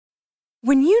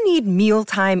When you need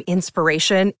mealtime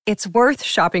inspiration, it's worth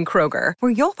shopping Kroger,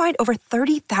 where you'll find over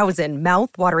 30,000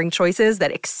 mouth-watering choices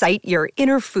that excite your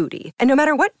inner foodie. And no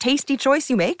matter what tasty choice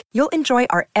you make, you'll enjoy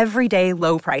our everyday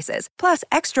low prices, plus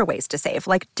extra ways to save,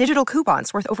 like digital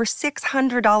coupons worth over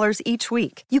 $600 each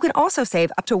week. You can also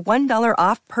save up to $1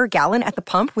 off per gallon at the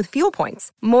pump with fuel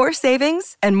points. More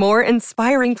savings and more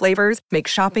inspiring flavors make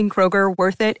shopping Kroger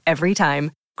worth it every time.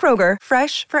 Kroger,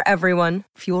 fresh for everyone.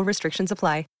 Fuel restrictions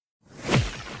apply.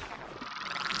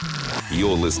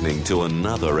 You're listening to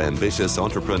another Ambitious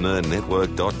Entrepreneur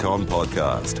Network.com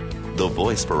podcast, the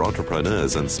voice for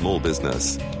entrepreneurs and small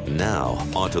business. Now,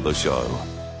 onto the show.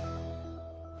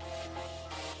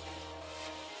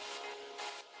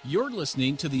 You're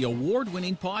listening to the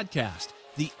award-winning podcast,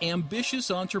 The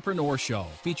Ambitious Entrepreneur Show,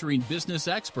 featuring business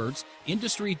experts,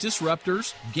 industry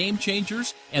disruptors, game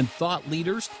changers, and thought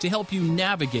leaders to help you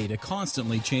navigate a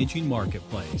constantly changing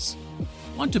marketplace.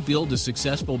 Want to build a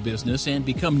successful business and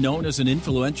become known as an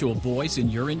influential voice in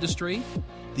your industry?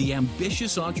 The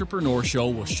Ambitious Entrepreneur Show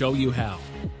will show you how.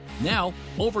 Now,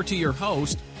 over to your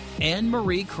host,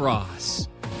 Anne-Marie Cross.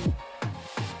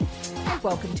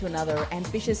 Welcome to another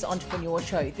Ambitious Entrepreneur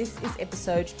Show. This is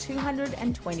episode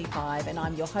 225, and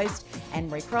I'm your host,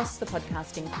 Anne-Marie Cross, the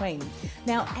podcasting queen.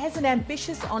 Now, as an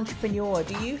ambitious entrepreneur,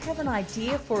 do you have an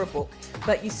idea for a book,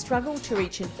 but you struggle to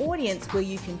reach an audience where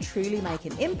you can truly make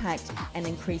an impact and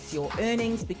increase your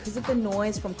earnings because of the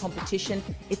noise from competition?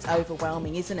 It's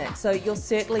overwhelming, isn't it? So you're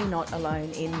certainly not alone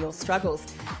in your struggles.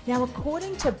 Now,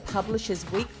 according to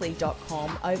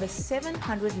publishersweekly.com, over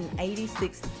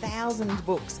 786,000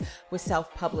 books were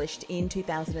self-published in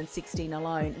 2016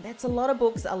 alone. That's a lot of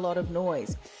books, a lot of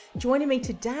noise. Joining me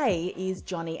today is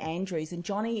Johnny Andrews, and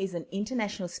Johnny is an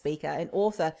international speaker and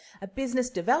author, a business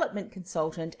development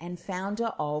consultant, and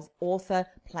founder of author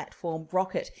platform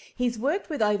Rocket. He's worked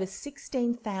with over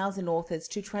 16,000 authors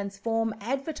to transform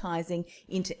advertising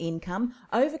into income,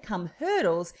 overcome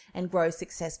hurdles, and grow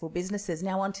successful businesses.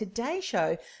 Now, on today's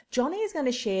show, Johnny is going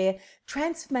to share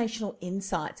transformational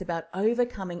insights about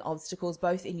overcoming obstacles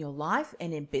both in your life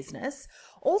and in business.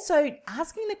 Also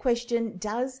asking the question,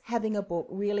 does having a book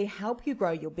really help you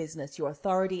grow your business, your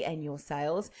authority and your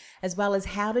sales, as well as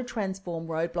how to transform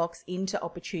roadblocks into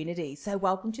opportunities. So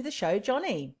welcome to the show,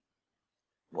 Johnny.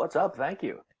 What's up? Thank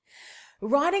you.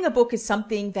 Writing a book is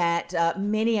something that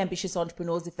many ambitious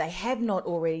entrepreneurs, if they have not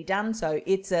already done so,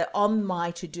 it's on my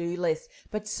to-do list.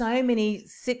 But so many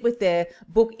sit with their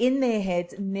book in their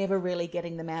heads, never really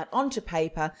getting them out onto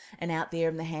paper and out there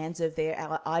in the hands of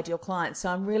their ideal clients. So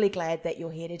I'm really glad that you're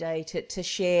here today to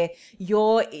share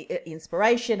your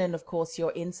inspiration and, of course,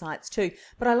 your insights too.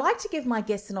 But I like to give my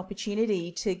guests an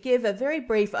opportunity to give a very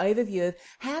brief overview of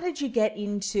how did you get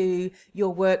into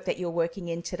your work that you're working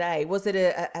in today? Was it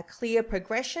a clear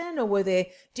progression, or were there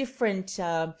different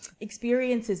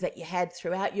experiences that you had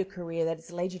throughout your career that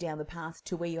has led you down the path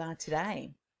to where you are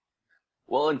today?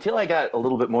 Well, until I got a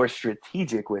little bit more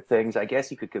strategic with things, I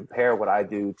guess you could compare what I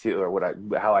do to, or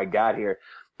how I got here,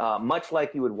 much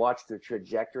like you would watch the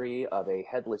trajectory of a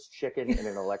headless chicken in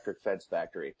an electric fence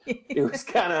factory. It was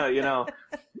kind of,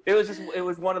 it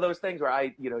was one of those things where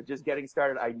I, just getting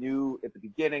started, I knew at the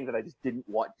beginning that I just didn't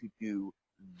want to do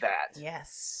that.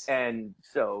 Yes. And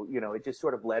so, it just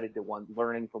sort of led into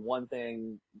learning from one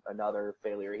thing, another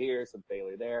failure here, some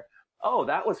failure there. Oh,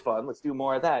 that was fun. Let's do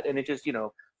more of that. And it just,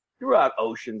 throughout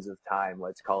oceans of time,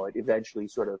 let's call it, eventually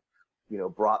sort of,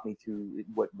 brought me to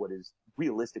what is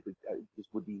realistically just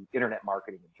would be internet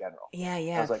marketing in general. Yeah.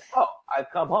 I was like, oh,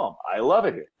 I've come home. I love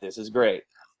it here. This is great.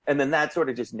 And then that sort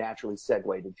of just naturally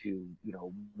segued into,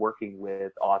 working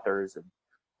with authors and,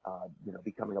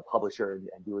 becoming a publisher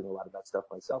and doing a lot of that stuff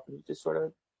myself. And it just sort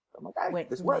of, I'm like,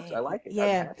 this works. I like it.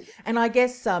 Yeah. And I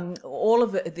guess all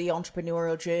of the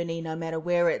entrepreneurial journey, no matter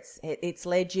where it's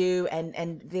led you,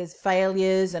 and there's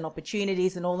failures and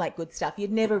opportunities and all that good stuff, you'd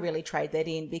never really trade that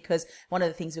in, because one of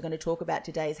the things we're going to talk about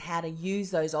today is how to use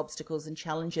those obstacles and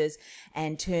challenges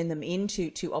and turn them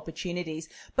into opportunities.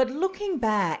 But looking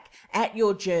back at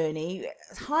your journey,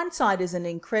 hindsight is an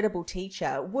incredible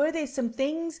teacher. Were there some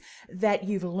things that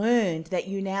you've learned that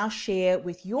you now share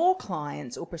with your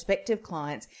clients or prospective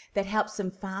clients that helps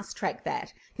them fast track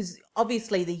that? Because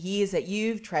obviously the years that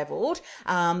you've traveled,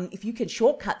 if you can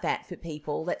shortcut that for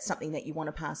people, that's something that you want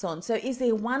to pass on. So is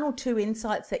there one or two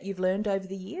insights that you've learned over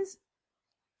the years?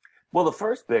 Well, the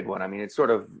first big one, it's sort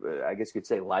of, I guess you could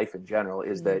say life in general,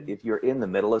 is that if you're in the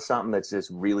middle of something that's just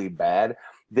really bad,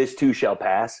 this too shall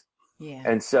pass. Yeah.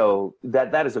 And so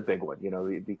that is a big one,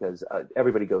 because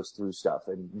everybody goes through stuff,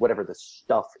 and whatever the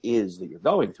stuff is that you're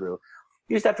going through,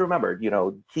 you just have to remember,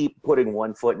 keep putting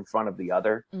one foot in front of the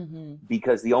other,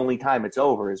 because the only time it's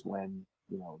over is when,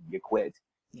 you quit.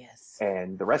 Yes.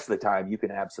 And the rest of the time you can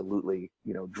absolutely,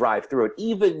 drive through it.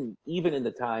 Even in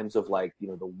the times of like,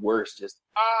 the worst, just,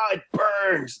 it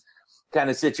burns kind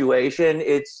of situation.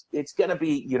 It's going to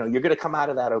be, you're going to come out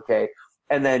of that. Okay.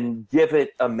 And then give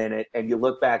it a minute and you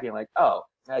look back and you're like, oh,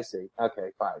 I see. Okay,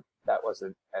 fine. That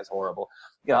wasn't as horrible.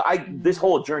 This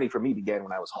whole journey for me began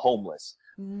when I was homeless.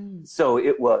 So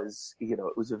it was, it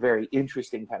was a very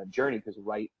interesting kind of journey, because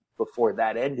right before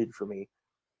that ended for me,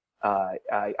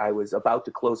 I was about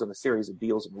to close on a series of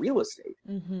deals in real estate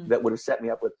that would have set me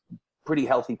up with pretty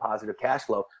healthy, positive cash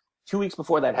flow. 2 weeks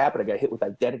before that happened, I got hit with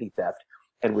identity theft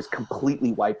and was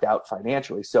completely wiped out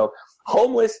financially. So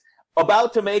homeless,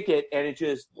 about to make it, and it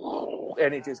just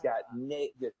got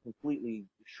completely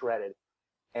shredded.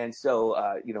 And so,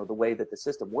 the way that the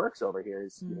system works over here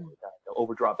is, the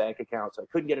overdraw bank account. So I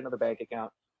couldn't get another bank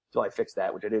account until I fixed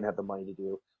that, which I didn't have the money to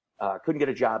do. Couldn't get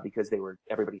a job because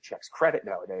everybody checks credit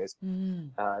nowadays.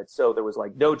 So there was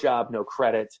like no job, no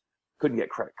credit, couldn't get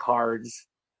credit cards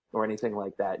or anything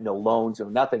like that, no loans, no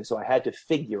nothing. So I had to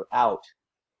figure out,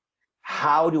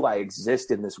 how do I exist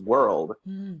in this world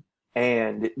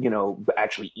and,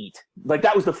 actually eat? Like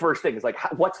that was the first thing. It's like,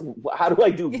 how do I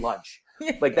do lunch?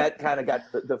 Like that kind of got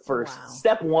the first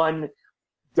step one,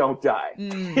 don't die,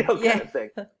 kind of thing.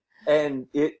 And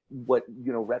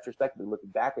retrospectively looking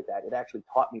back at that, it actually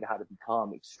taught me how to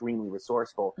become extremely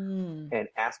resourceful and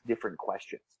ask different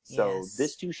questions. So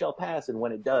this too shall pass. And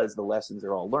when it does, the lessons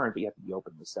are all learned, but you have to be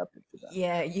open and receptive to that.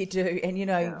 Yeah, you do.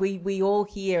 And, we all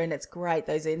hear, and it's great,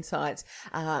 those insights,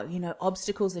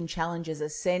 obstacles and challenges are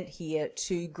sent here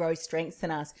to grow, strengthen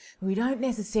us. We don't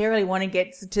necessarily want to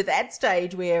get to that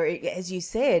stage where, as you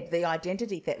said, the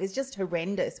identity theft is just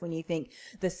horrendous when you think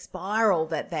the spiral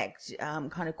that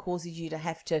kind of causes you to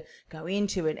have to go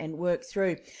into it and work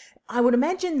through. I would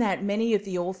imagine that many of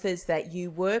the authors that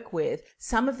you work with,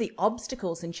 some of the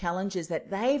obstacles and challenges that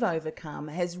they've overcome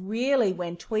has really,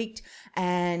 when tweaked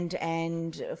and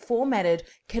formatted,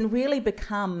 can really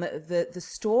become the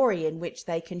story in which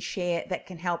they can share that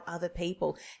can help other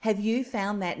people. Have you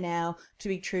found that now to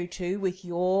be true too with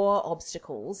your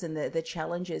obstacles and the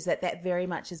challenges, that very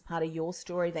much is part of your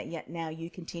story that yet now you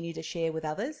continue to share with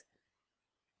others?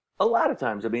 A lot of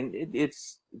times, I mean,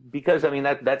 it's because,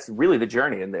 that's really the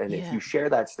journey. And if you share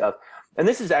that stuff, and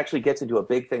this actually gets into a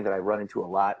big thing that I run into a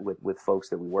lot with folks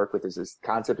that we work with, is this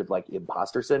concept of like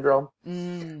imposter syndrome.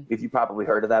 If you probably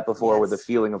heard of that before, with the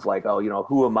feeling of like,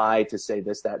 who am I to say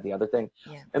this, that, and the other thing?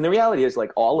 Yeah. And the reality is,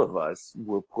 like, all of us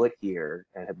were put here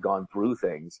and have gone through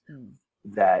things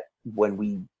that when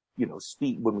we,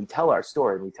 speak, when we tell our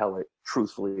story and we tell it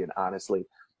truthfully and honestly,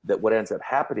 that what ends up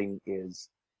happening is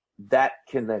that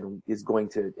is going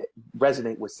to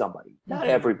resonate with somebody. Not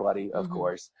everybody, of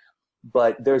course,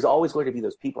 but there's always going to be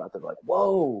those people out there like,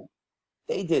 whoa,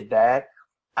 they did that.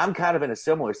 I'm kind of in a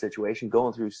similar situation,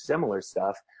 going through similar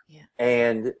stuff. Yeah.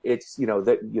 And it's,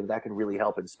 that can really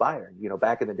help inspire.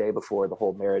 Back in the day before the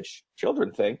whole marriage,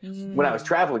 children thing, when I was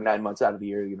traveling 9 months out of the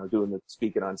year, doing the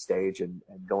speaking on stage and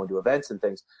going to events and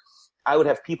things, I would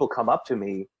have people come up to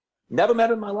me, never met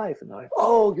in my life. And they're like,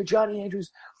 oh, you're Johnny Andrews.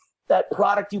 That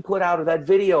product you put out, or that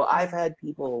video. I've had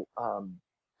people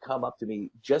come up to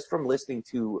me just from listening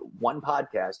to one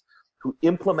podcast who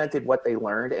implemented what they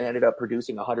learned and ended up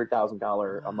producing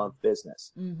 $100,000 a month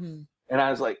business. And I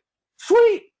was like,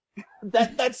 sweet,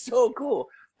 that's so cool.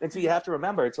 And so you have to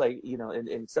remember, it's like,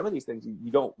 in some of these things,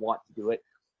 you don't want to do it,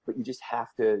 but you just have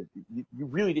to, you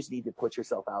really just need to put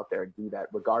yourself out there and do that,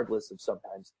 regardless of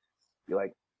sometimes be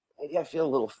like, hey, I feel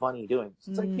a little funny doing this.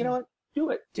 It's like, you know what? Do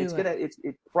it.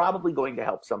 It's probably going to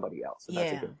help somebody else. And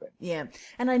that's a good thing. Yeah.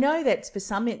 And I know that for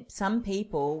some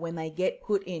people, when they get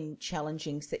put in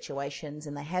challenging situations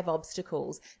and they have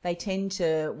obstacles, they tend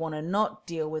to want to not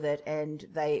deal with it, and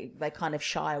they kind of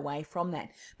shy away from that.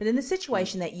 But in the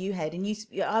situation that you had, and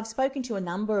I've spoken to a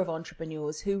number of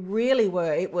entrepreneurs who really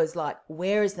it was like,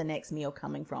 where is the next meal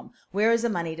coming from? Where is the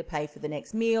money to pay for the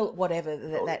next meal? Whatever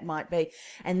that might be.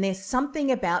 And there's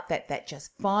something about that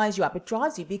just fires you up. It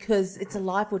drives you, because it's a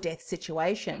life or death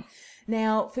situation.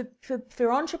 Now,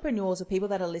 for entrepreneurs or people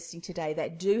that are listening today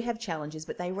that do have challenges,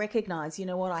 but they recognize, you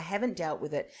know what, I haven't dealt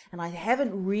with it and I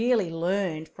haven't really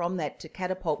learned from that to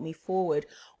catapult me forward,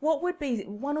 what would be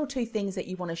one or two things that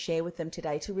you want to share with them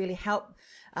today to really help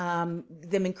them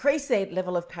increase their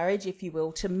level of courage, if you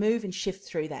will, to move and shift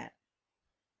through that?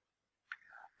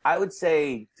 I would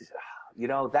say,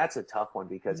 that's a tough one,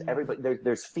 because everybody,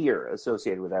 there's fear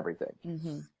associated with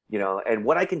everything. And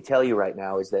what I can tell you right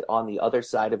now is that on the other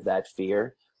side of that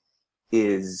fear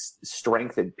is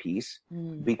strength and peace.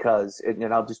 Because,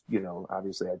 and I'll just,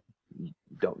 obviously I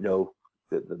don't know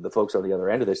the folks on the other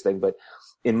end of this thing, but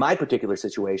in my particular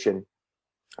situation,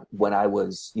 when I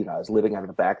was, I was living out of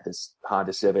the back of this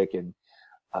Honda Civic, and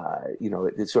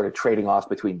it's sort of trading off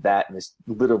between that and this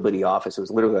little bitty office. It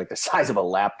was literally like the size of a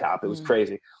laptop. It was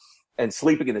crazy. And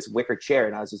sleeping in this wicker chair,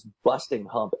 and I was just busting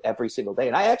hump every single day.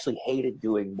 And I actually hated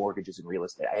doing mortgages and real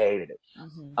estate. I hated it.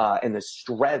 And the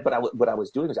stress, but what I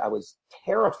was doing is I was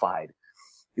terrified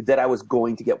that I was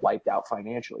going to get wiped out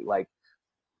financially. Like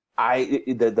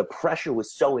the pressure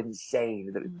was so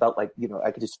insane that it felt like,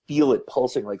 I could just feel it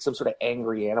pulsing like some sort of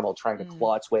angry animal trying to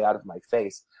claw its way out of my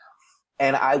face.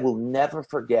 And I will never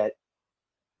forget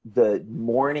the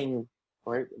morning,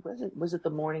 or was it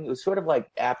the morning? It was sort of like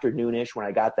afternoonish when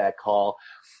I got that call.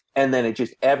 And then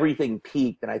everything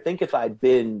peaked. And I think if I'd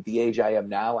been the age I am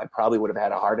now, I probably would have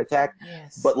had a heart attack.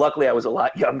 Yes. But luckily I was a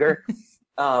lot younger.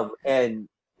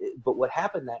 But what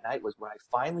happened that night was when I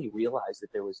finally realized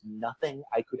that there was nothing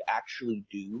I could actually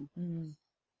do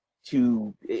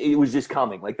it was just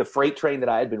coming. Like the freight train that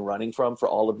I had been running from for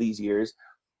all of these years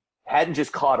hadn't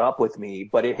just caught up with me,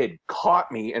 but it had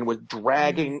caught me and was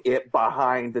dragging it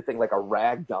behind the thing like a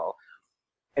rag doll.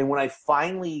 And when I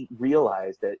finally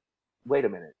realized that, wait a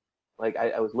minute, like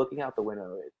I was looking out the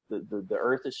window, the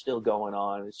earth is still going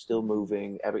on, it's still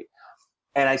moving,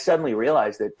 and I suddenly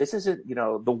realized that this isn't,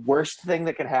 the worst thing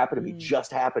that can happen to me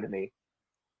just happened to me.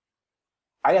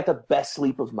 I got the best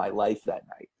sleep of my life that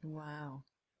night. Wow.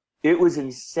 It was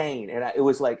insane. And it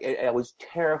was like, I was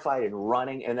terrified and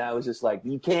running, and I was just like,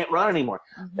 you can't run anymore.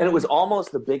 And it was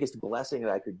almost the biggest blessing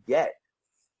that I could get,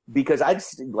 because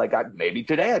maybe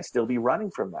today I'd still be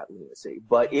running from that lunacy,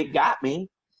 but it got me.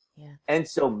 Yeah. And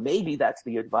so maybe that's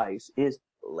the advice, is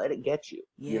let it get you,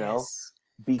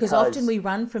 Because often we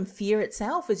run from fear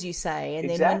itself, as you say, and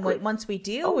then once we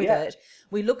deal with it,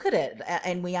 we look at it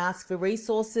and we ask for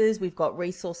resources. We've got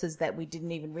resources that we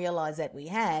didn't even realize that we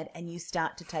had, and you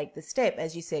start to take the step,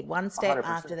 as you said, one step 100%.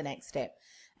 After the next step.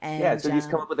 And, so just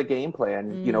come up with a game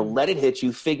plan, let it hit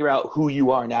you, figure out who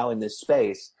you are now in this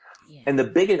space. Yeah. And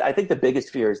I think the biggest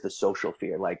fear is the social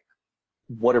fear. Like,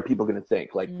 what are people going to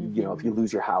think? Like, if you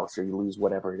lose your house or you lose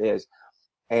whatever it is.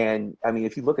 And I mean,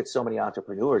 if you look at so many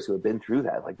entrepreneurs who have been through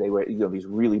that, like they were, these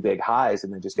really big highs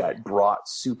and then just got brought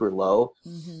super low,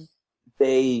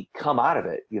 they come out of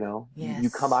it, you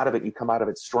come out of it, you come out of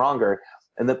it stronger.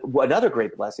 And another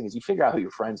great blessing is you figure out who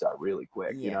your friends are really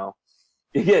quick,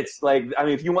 It's like, I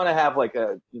mean, if you want to have like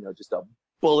a, just a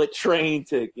bullet train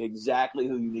to exactly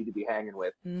who you need to be hanging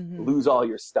with, lose all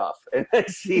your stuff and then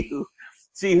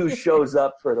see who shows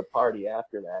up for the party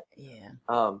after that.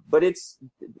 Yeah. But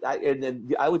and then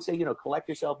I would say, collect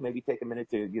yourself, maybe take a minute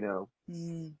to,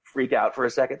 freak out for a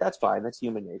second. That's fine. That's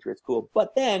human nature. It's cool.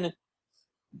 But then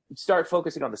start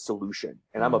focusing on the solution.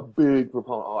 And I'm a big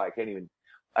proponent.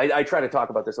 I try to talk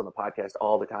about this on the podcast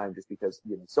all the time, just because,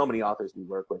 so many authors we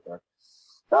work with are,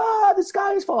 the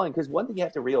sky is falling. Because one thing you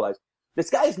have to realize, the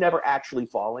sky is never actually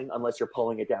falling unless you're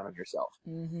pulling it down on yourself.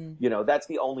 That's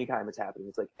the only time it's happening.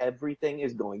 It's like everything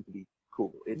is going to be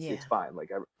cool. It's fine. Like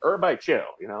everybody chill.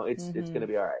 It's going to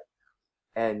be all right.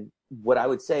 And what I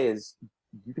would say is,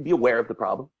 you can be aware of the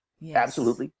problem. Yes.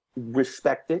 Absolutely,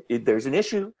 respect it. There's an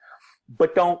issue,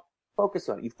 but don't focus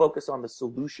on it. You focus on the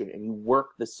solution and you work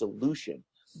the solution,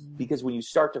 because when you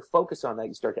start to focus on that,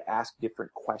 you start to ask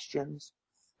different questions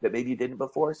that maybe you didn't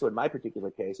before. So in my particular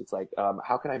case, it's like,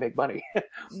 how can I make money?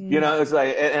 It's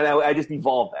like, and I just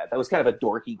evolved that. That was kind of a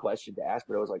dorky question to ask,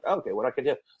 but I was like, okay, what I can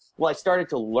do? Well, I started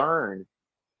to learn,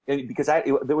 because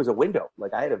there was a window.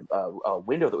 Like I had a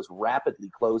window that was rapidly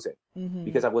closing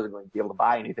because I wasn't going to be able to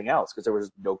buy anything else because there was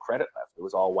no credit left. It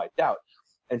was all wiped out.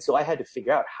 And so I had to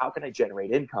figure out, how can I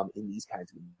generate income in these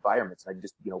kinds of environments? And I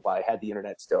just, while I had the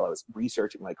internet still, I was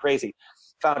researching like crazy.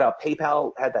 Found out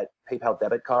PayPal had that PayPal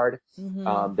debit card.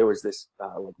 There was this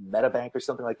like MetaBank or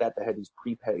something like that had these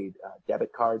prepaid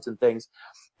debit cards and things.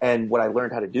 And what I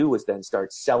learned how to do was then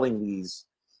start selling these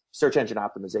search engine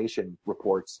optimization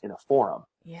reports in a forum.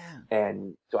 Yeah.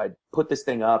 And so I'd put this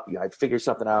thing up, I'd figure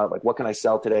something out, like, what can I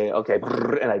sell today? Okay.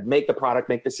 And I'd make the product,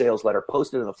 make the sales letter,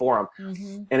 post it in the forum.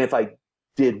 And if I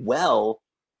did well,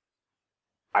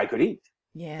 I could eat.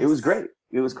 Yeah, it was great.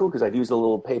 It was cool because I'd use a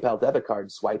little PayPal debit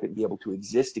card, swipe it, and be able to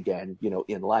exist again,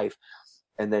 in life.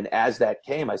 And then as that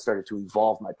came, I started to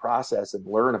evolve my process and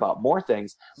learn about more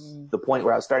things. The point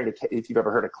where I was starting to, if you've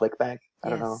ever heard of ClickBank, I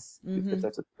don't know if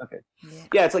that's okay.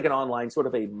 Yeah, it's like an online sort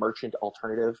of a merchant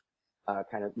alternative,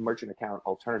 kind of merchant account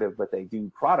alternative, but they do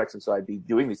products. And so I'd be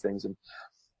doing these things, and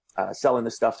selling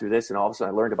this stuff through this, and all of a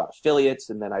sudden I learned about affiliates,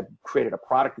 and then I created a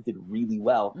product that did really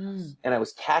well, and I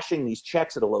was cashing these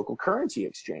checks at a local currency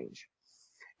exchange.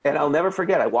 And I'll never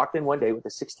forget, I walked in one day with a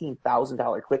 $16,000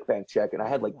 ClickBank check, and I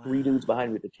had like 3 dudes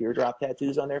behind me with the teardrop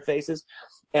tattoos on their faces.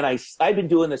 And I'd been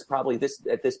doing this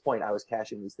at this point, I was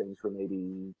cashing these things for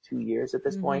maybe 2 years at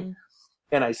this point.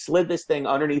 And I slid this thing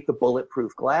underneath the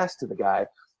bulletproof glass to the guy,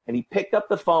 and he picked up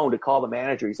the phone to call the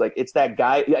manager. He's like, "It's that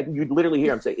guy." You'd literally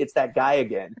hear him say, "It's that guy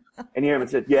again." And you hear him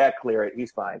say, "Yeah, clear it.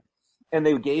 He's fine." And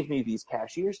they gave me these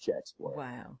cashier's checks for it.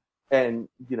 Wow. And,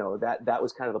 that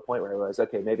was kind of the point where I realized,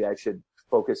 okay, maybe I should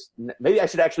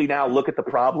actually now look at the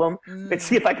problem and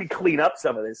see if I can clean up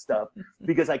some of this stuff,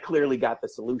 because I clearly got the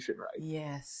solution right.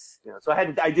 Yes. So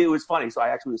it was funny. So I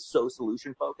actually was so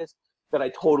solution focused that I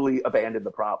totally abandoned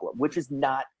the problem, which is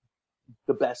not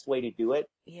the best way to do it.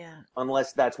 Yeah.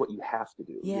 Unless that's what you have to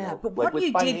do. Yeah. But like what with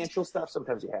you financial stuff,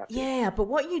 sometimes you have to. Yeah. But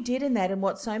what you did in that, and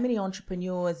what so many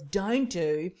entrepreneurs don't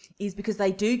do, is because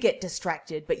they do get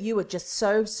distracted, but you were just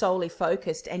so solely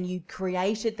focused, and you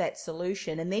created that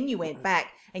solution, and then you went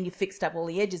back and you fixed up all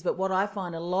the edges. But what I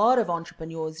find a lot of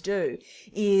entrepreneurs do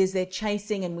is they're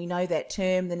chasing, and we know that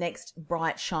term, the next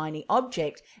bright, shiny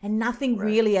object, and nothing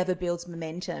really ever builds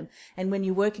momentum. And when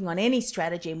you're working on any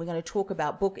strategy, and we're going to talk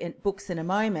about books in a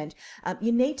moment,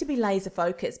 you need to be laser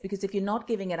focused, because if you're not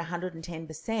giving it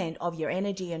 110% of your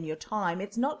energy and your time,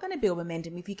 it's not going to build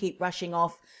momentum if you keep rushing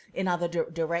off in other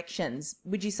directions.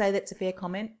 Would you say that's a fair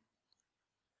comment?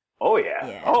 Oh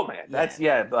yeah. Oh man, that's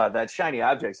that shiny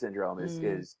object syndrome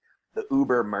is the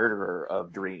uber murderer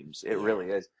of dreams. It really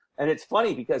is. And it's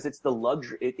funny because it's the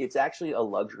luxury. It's actually a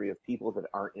luxury of people that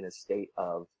aren't in a state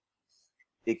of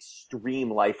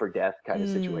extreme life or death kind of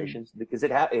situations, because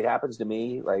it happens to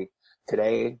me like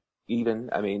today even.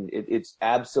 I mean, it's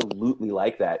absolutely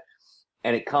like that.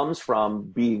 And it comes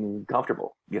from being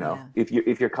comfortable.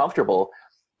 If you're comfortable,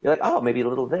 you're like, oh, maybe a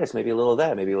little of this, maybe a little of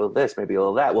that, maybe a little of this, maybe a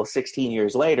little of that. Well, 16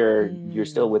 years later, you're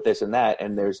still with this and that,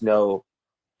 and there's no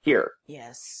here.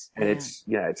 Yes. And it's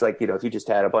like, if you just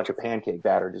had a bunch of pancake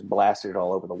batter, just blasted it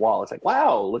all over the wall. It's like,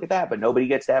 wow, look at that. But nobody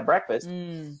gets to have breakfast.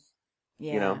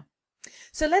 Yeah.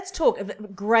 So let's talk.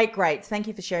 Great. Thank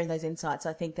you for sharing those insights.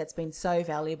 I think that's been so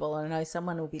valuable. And I know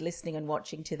someone will be listening and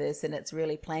watching to this, and it's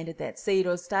really planted that seed,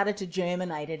 or started to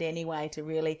germinate it anyway, to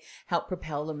really help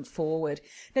propel them forward.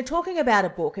 Now, talking about a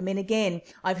book, I mean, again,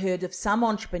 I've heard of some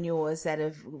entrepreneurs that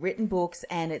have written books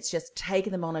and it's just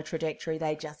taken them on a trajectory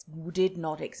they just did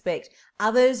not expect.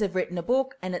 Others have written a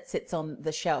book and it sits on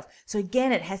the shelf. So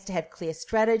again, it has to have clear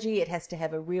strategy. It has to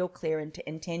have a real clear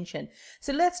intention.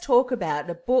 So let's talk about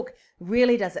a book.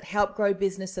 Really, does it help grow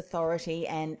business authority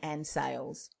and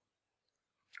sales?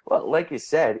 Well, like you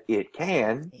said, it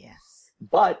can. Yes.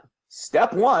 But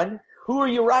step one, who are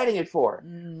you writing it for?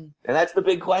 And that's the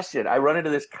big question. I run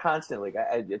into this constantly.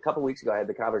 A couple of weeks ago, I had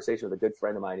the conversation with a good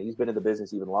friend of mine. He's been in the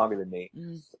business even longer than me.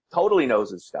 Totally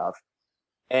knows his stuff.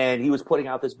 And he was putting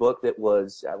out this book that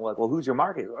was, well, who's your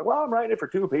market? Like, well, I'm writing it for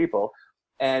 2 people.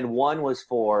 And one was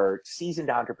for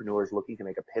seasoned entrepreneurs looking to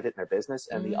make a pivot in their business.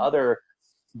 And the other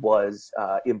was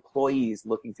employees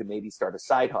looking to maybe start a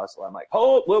side hustle. I'm like,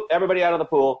 oh, whoop, everybody out of the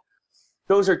pool.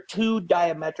 Those are 2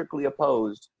 diametrically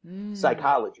opposed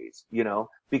psychologies,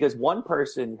 because one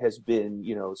person has been,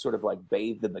 sort of like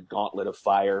bathed in the gauntlet of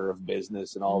fire of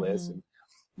business and all this. And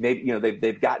maybe,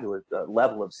 they've gotten to a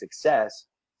level of success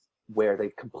where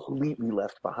they've completely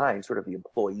left behind sort of the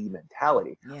employee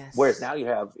mentality. Yes. Whereas now you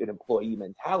have an employee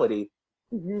mentality.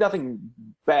 Nothing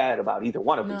bad about either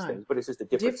one of these things, but it's just a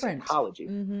different psychology,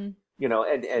 and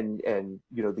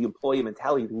the employee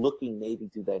mentality looking maybe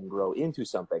to then grow into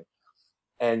something.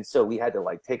 And so we had to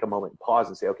like take a moment and pause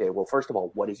and say, okay, well, first of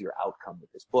all, what is your outcome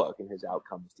with this book? And his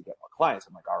outcome is to get more clients.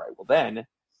 I'm like, all right, well then,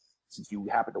 since you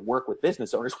happen to work with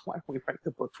business owners, why don't we write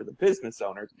the book for the business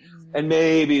owners? And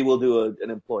maybe we'll do an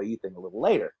employee thing a little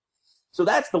later. So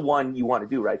that's the one you want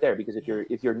to do right there, because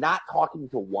if you're not talking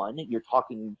to one, you're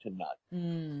talking to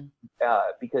none.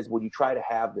 Because when you try to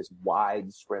have this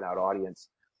wide spread out audience,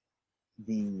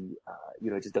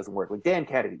 it just doesn't work. Like Dan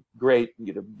Kennedy, great,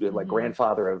 like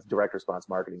grandfather of direct response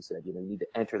marketing, said, you need to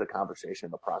enter the conversation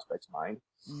in the prospect's mind.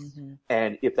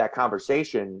 And if that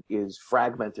conversation is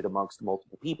fragmented amongst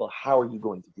multiple people, how are you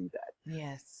going to do that?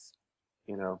 Yes.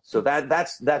 So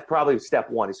that's probably step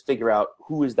one, is figure out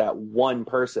who is that one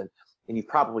person. And you've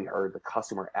probably heard the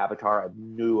customer avatar. I have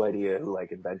no idea who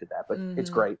invented that, but it's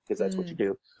great because that's what you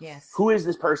do. Yes. Who is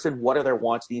this person? What are their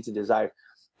wants, needs, and desires?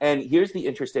 And here's the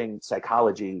interesting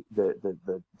psychology, the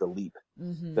leap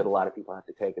that a lot of people have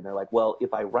to take. And they're like, well,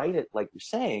 if I write it like you're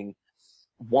saying,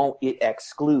 won't it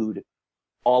exclude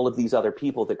all of these other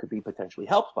people that could be potentially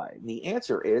helped by it? And the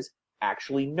answer is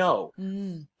actually know.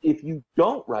 Mm. If you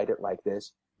don't write it like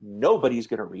this, nobody's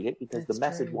going to read it because That's the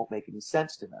message true. won't make any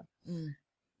sense to them. Mm.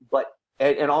 But,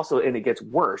 and also, and it gets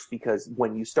worse because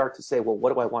when you start to say, well,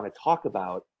 what do I want to talk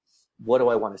about? What do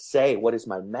I want to say? What is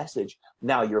my message?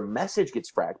 Now your message gets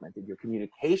fragmented. Your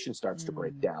communication starts to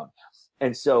break down.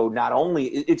 And so not only,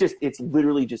 it's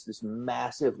literally just this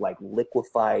massive, like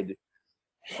liquefied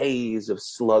haze of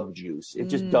slug juice. It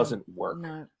just doesn't work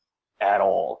at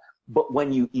all. But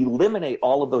when you eliminate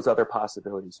all of those other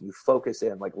possibilities, you focus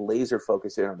in, like laser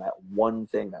focus in on that one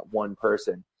thing, that one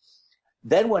person,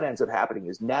 then what ends up happening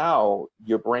is now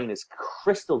your brain is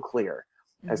crystal clear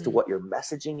as to what your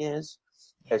messaging is,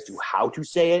 as to how to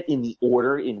say it, in the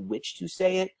order in which to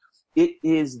say it. It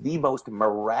is the most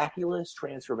miraculous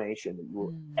transformation that you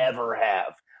will ever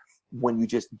have when you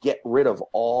just get rid of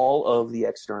all of the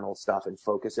external stuff and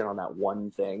focus in on that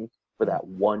one thing for that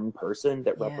one person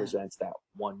that represents that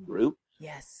one group.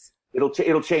 Yes.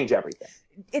 It'll change everything.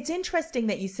 It's interesting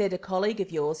that you said a colleague of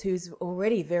yours who's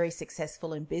already very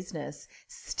successful in business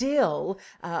still,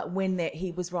 when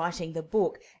he was writing the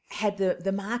book, had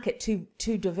the market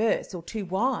too diverse or too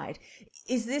wide.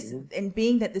 Is this, and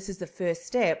being that this is the first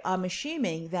step, I'm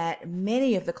assuming that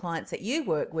many of the clients that you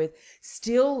work with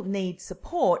still need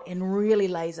support in really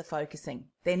laser focusing.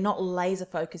 They're not laser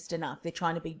focused enough. They're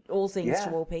trying to be all things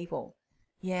to all people.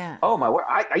 Yeah. Oh my word.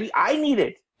 I need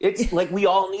it. It's like we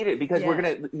all need it because we're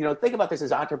going to, think about this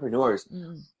as entrepreneurs.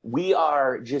 We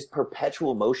are just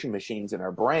perpetual motion machines in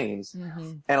our brains.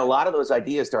 And a lot of those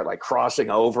ideas start like crossing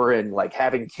over and like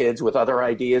having kids with other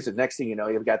ideas. And next thing you know,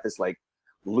 you've got this like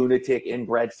lunatic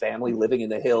inbred family living in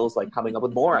the hills, like coming up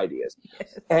with more ideas.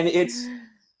 And it's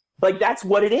like, that's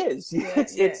what it is.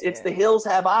 It's the hills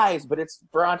have eyes, but it's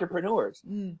for entrepreneurs.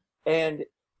 And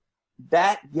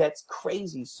that gets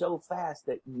crazy so fast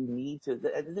that you need to,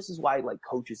 this is why like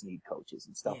coaches need coaches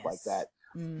and stuff like that.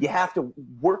 You have to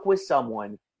work with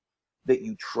someone that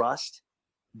you trust,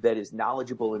 that is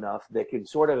knowledgeable enough, that can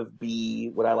sort of be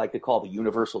what I like to call the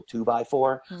universal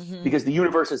 2x4, because the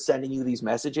universe is sending you these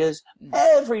messages.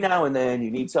 Every now and then you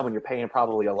need someone you're paying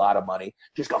probably a lot of money.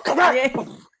 Just go, come on,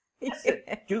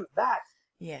 do that.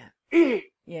 Yeah.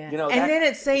 Yeah. And then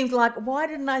it seems like, why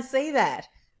didn't I see that?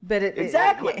 But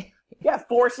exactly. Yeah,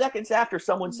 4 seconds after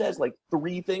someone says like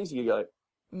 3 things, you go like,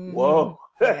 whoa,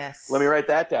 let me write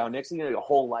that down. Next thing you know, your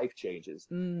whole life changes.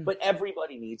 But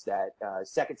everybody needs that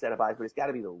second set of eyes, but it's got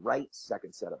to be the right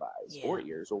second set of eyes or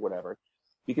ears or whatever,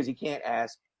 because you can't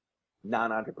ask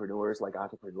non-entrepreneurs like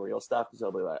entrepreneurial stuff because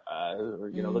they'll be like,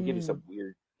 they'll give you some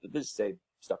weird, just say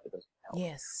stuff that doesn't help.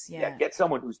 Yes, get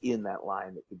someone who's in that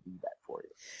line that can do that for you.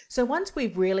 So once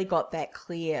we've really got that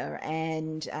clear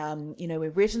and,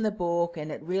 we've written the book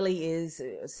and it really is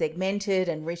segmented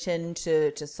and written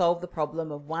to solve the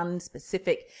problem of one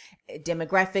specific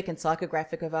demographic and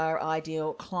psychographic of our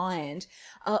ideal client,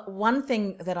 one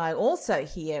thing that I also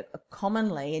hear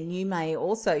commonly, and you may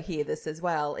also hear this as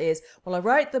well, is, well, I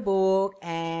wrote the book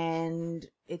and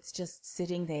it's just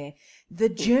sitting there. The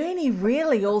journey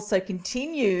really also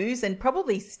continues and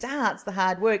probably starts, the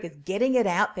hard work is getting it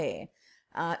out there.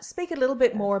 Speak a little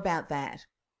bit more about that.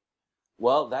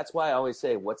 Well, that's why I always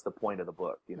say, what's the point of the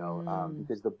book?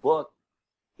 Because the book,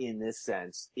 in this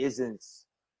sense, isn't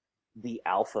the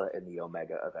alpha and the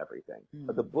omega of everything.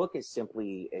 But the book is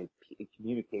simply a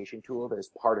communication tool that is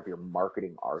part of your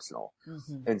marketing arsenal.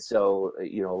 And so,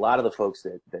 a lot of the folks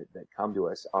that come to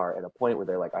us are at a point where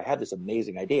they're like, I have this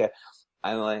amazing idea.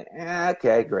 I'm like,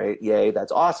 okay, great. Yay.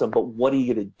 That's awesome. But what are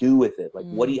you going to do with it? Like,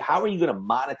 how are you going to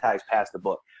monetize past the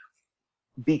book?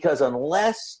 Because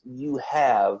unless you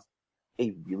have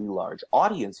a really large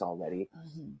audience already,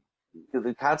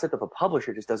 the concept of a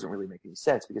publisher just doesn't really make any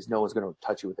sense, because no one's going to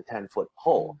touch you with a 10-foot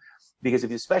pole. Because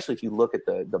especially if you look at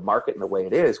the market and the way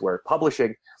it is, where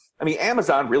publishing,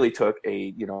 Amazon really took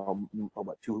a,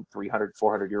 200, 300,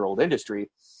 400-year-old industry,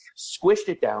 squished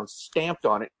it down, stamped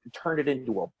on it, and turned it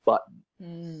into a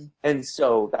button. And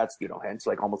so that's, hence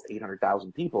like almost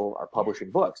 800,000 people are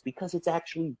publishing books, because it's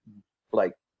actually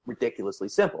like ridiculously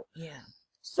simple.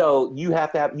 So you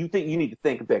need to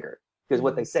think bigger. Because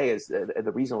what they say is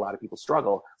the reason a lot of people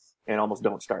struggle and almost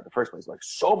don't start in the first place, like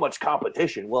so much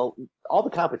competition. Well, all the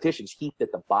competition's heaped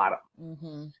at the bottom.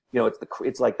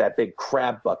 It's like that big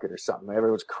crab bucket or something.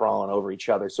 Everyone's crawling over each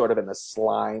other, sort of in the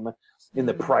slime, in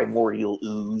the primordial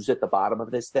ooze at the bottom of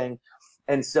this thing.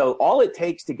 And so all it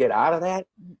takes to get out of that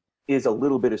is a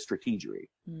little bit of strategery.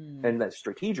 And that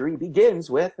strategery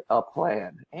begins with a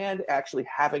plan and actually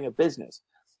having a business.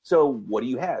 So what do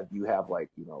you have? You have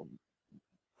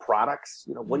products,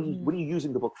 what are you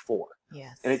using the book for?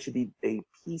 And it should be a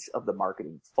piece of the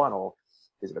marketing funnel.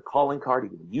 Is it a calling card? You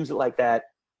can use it like that.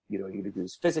 you're going to do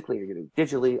this physically, or you're going to do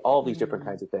digitally, all these different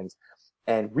kinds of things,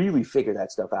 and really figure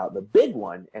that stuff out. The big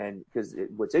one, and because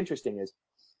what's interesting is,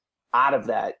 out of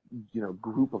that,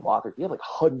 group of authors, we have like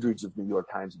hundreds of New York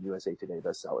Times and USA Today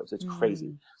bestsellers. It's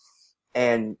crazy.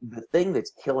 And the thing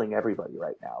that's killing everybody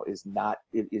right now is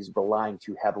relying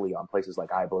too heavily on places like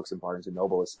iBooks and Barnes and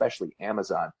Noble, especially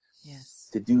Amazon,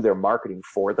 to do their marketing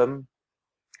for them.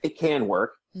 It can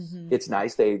work. It's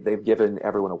nice. They've given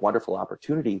everyone a wonderful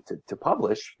opportunity to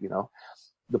publish,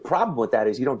 The problem with that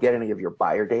is you don't get any of your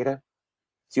buyer data.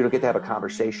 So you don't get to have a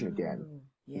conversation again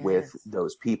with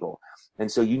those people. And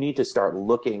so you need to start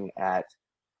looking at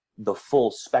the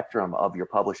full spectrum of your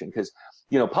publishing, because,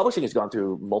 publishing has gone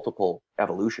through multiple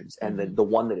evolutions, and the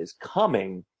one that is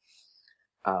coming,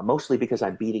 mostly because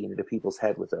I'm beating it into people's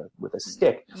head with a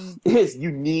stick, is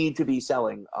you need to be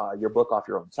selling your book off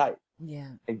your own site.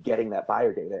 And getting that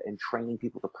buyer data and training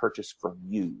people to purchase from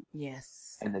you.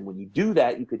 And then when you do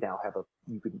that, you could now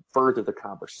you could further the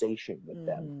conversation with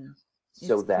them.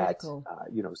 So that,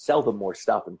 sell them more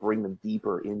stuff and bring them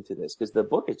deeper into this. Because the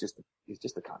book is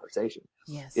just a conversation.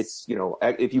 It's,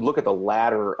 if you look at the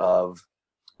ladder of,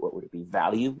 what would it be,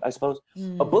 value, I suppose,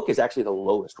 a book is actually the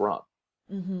lowest rung.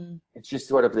 It's just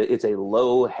sort of, it's a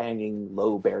low-hanging,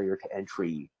 low barrier to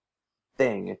entry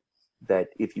thing that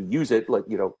if you use it, like,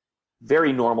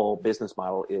 very normal business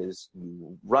model is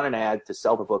you run an ad to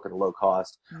sell the book at a low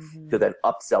cost, to then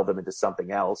upsell them into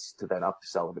something else, to then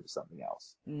upsell them into something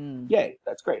else. Yay,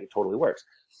 that's great. It totally works.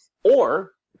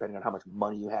 Or, depending on how much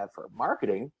money you have for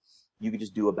marketing, you could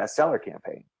just do a bestseller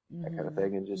campaign, that kind of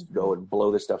thing, and just go and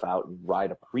blow this stuff out and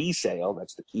ride a pre-sale.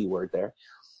 That's the key word there.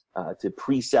 To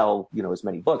pre-sell, as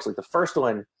many books. Like the first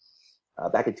one,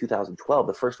 back in 2012,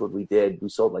 the first one we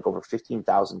sold like over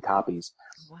 15,000 copies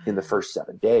in the first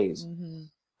 7 days.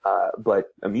 But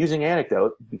amusing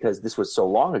anecdote, because this was so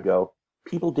long ago,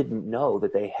 people didn't know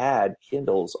that they had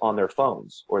Kindles on their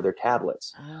phones or their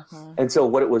tablets. And so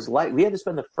what it was like, we had to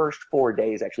spend the first 4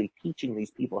 days actually teaching these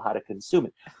people how to consume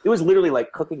it. It was literally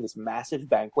like cooking this massive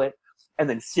banquet and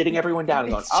then sitting everyone down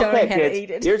and going, okay,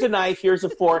 kids, here's a knife, here's a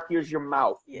fork, here's your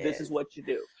mouth. This is what you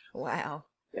do. Wow.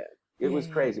 It was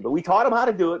crazy, but we taught them how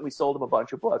to do it, and we sold them a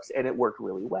bunch of books, and it worked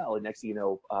really well. And next thing you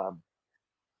know,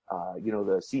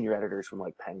 the senior editors from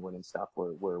like Penguin and stuff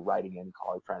were writing in,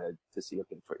 calling, trying to see if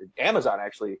Amazon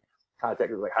actually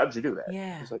contacted, like, how did you do that?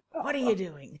 I was like, what are you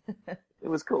doing? It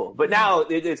was cool, but now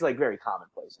it's like very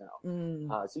commonplace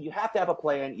now. So you have to have a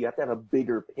plan, you have to have a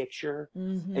bigger picture,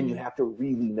 and you have to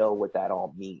really know what that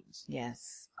all means.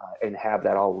 And have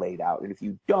that all laid out. And if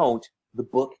you don't, the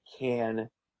book can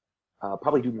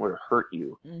probably do more to hurt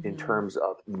you in terms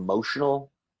of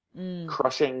emotional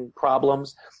crushing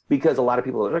problems, because a lot of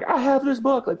people are like, I have this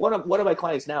book. Like one of my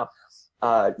clients now,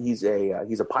 he's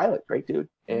a pilot, great dude,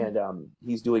 and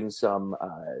he's doing some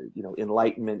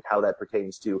enlightenment, how that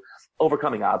pertains to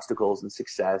overcoming obstacles and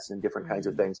success and different kinds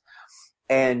of things.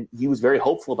 And he was very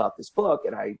hopeful about this book,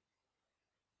 and I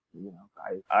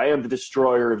am the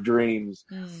destroyer of dreams.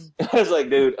 I was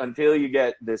like, dude, until you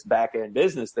get this back end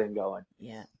business thing going,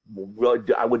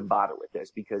 I wouldn't bother with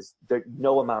this, because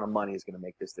no amount of money is going to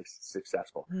make this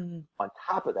successful. On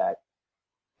top of that,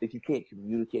 if you can't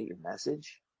communicate your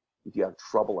message, if you have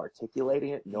trouble articulating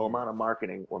it, no amount of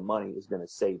marketing or money is going to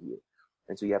save you.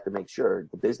 And so you have to make sure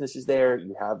the business is there,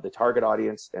 you have the target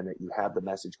audience, and that you have the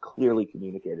message clearly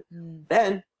communicated.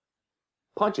 Then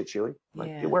punch it, Chewy.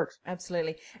 It works.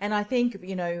 Absolutely. And I think,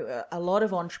 a lot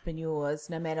of entrepreneurs,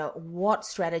 no matter what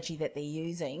strategy that they're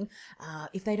using,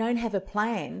 if they don't have a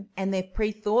plan and they've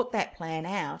pre-thought that plan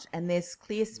out and there's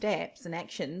clear steps and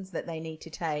actions that they need to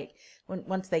take,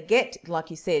 once they get, like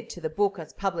you said, to the book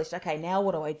that's published, okay, now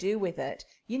what do I do with it?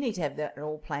 You need to have that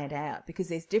all planned out, because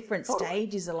there's different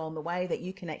stages along the way that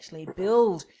you can actually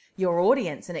build your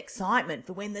audience and excitement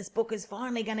for when this book is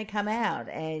finally going to come out.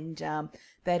 And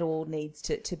that all needs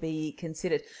to be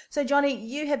considered. So, Johnny,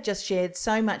 you have just shared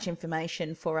so much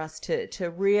information for us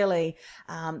to really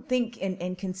think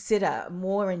and consider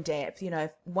more in depth.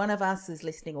 If one of us is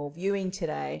listening or viewing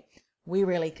today, we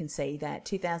really can see that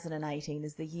 2018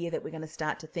 is the year that we're going to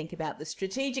start to think about this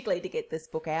strategically to get this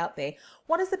book out there.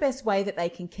 What is the best way that they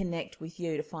can connect with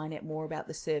you to find out more about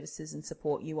the services and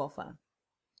support you offer?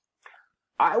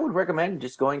 I would recommend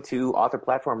just going to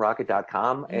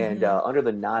authorplatformrocket.com and under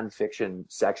the nonfiction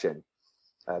section,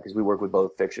 because we work with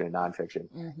both fiction and nonfiction,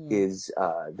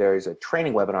 there's a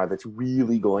training webinar that's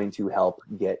really going to help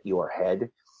get your head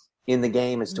in the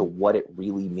game as to what it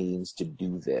really means to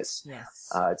do this.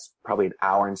 It's probably an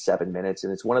hour and 7 minutes,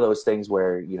 and it's one of those things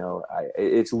where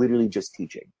it's literally just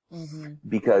teaching,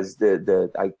 because there's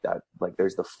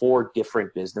the 4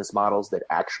 different business models that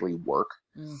actually work.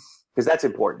 because that's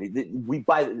important. We've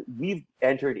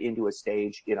entered into a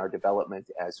stage in our development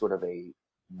as sort of a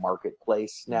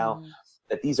marketplace now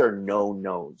that these are known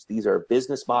knowns. These are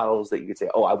business models that you could say,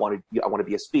 oh, I want to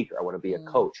be a speaker. I want to be a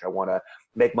coach. I want to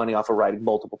make money off of writing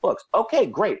multiple books. Okay,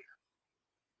 great.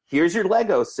 Here's your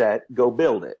Lego set. Go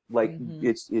build it. Like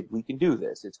we can do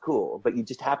this. It's cool. But you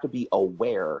just have to be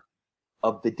aware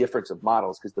of the difference of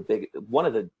models, because one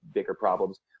of the bigger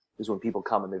problems is when people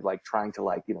come and they're like trying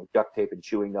to duct tape and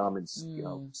chewing gum and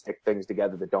stick things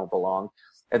together that don't belong,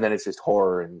 and then it's just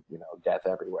horror and death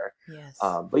everywhere. Yes.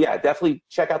 But yeah, definitely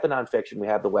check out the nonfiction. We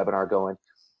have the webinar going,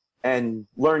 and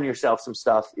learn yourself some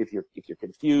stuff. If you're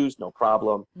confused, no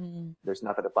problem. There's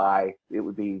nothing to buy. It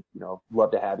would be, love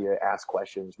to have you ask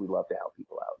questions. We love to help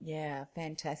people out. Yeah,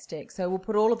 fantastic. So we'll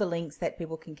put all of the links that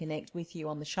people can connect with you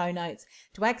on the show notes.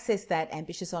 To access that,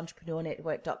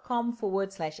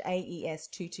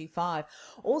 ambitiousentrepreneurnetwork.com/AES225.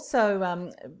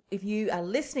 Also, if you are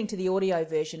listening to the audio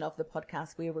version of the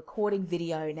podcast, we are recording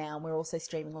video now, and we're also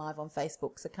streaming live on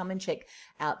Facebook. So come and check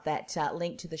out that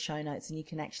link to the show notes, and you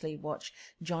can actually watch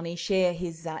Johnny share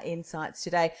his insights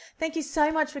today. Thank you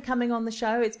so much for coming on the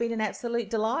show. It's been an absolute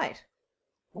delight.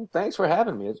 Well, thanks for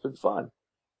having me. It's been fun.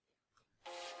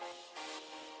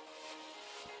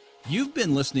 You've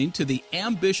been listening to the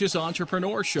Ambitious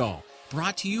Entrepreneur Show,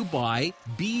 brought to you by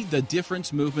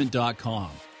BeTheDifferenceMovement.com,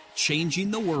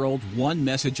 changing the world one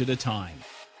message at a time.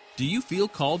 Do you feel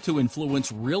called to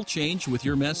influence real change with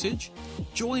your message?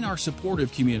 Join our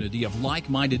supportive community of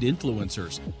like-minded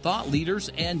influencers, thought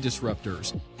leaders, and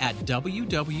disruptors at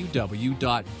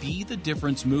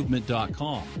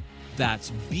www.BeTheDifferenceMovement.com.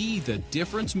 That's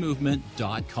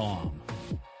BeTheDifferenceMovement.com.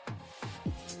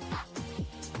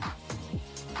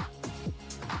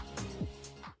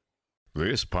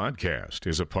 This podcast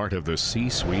is a part of the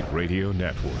C-Suite Radio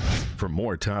Network. For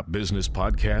more top business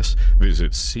podcasts,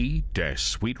 visit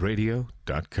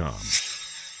c-suiteradio.com.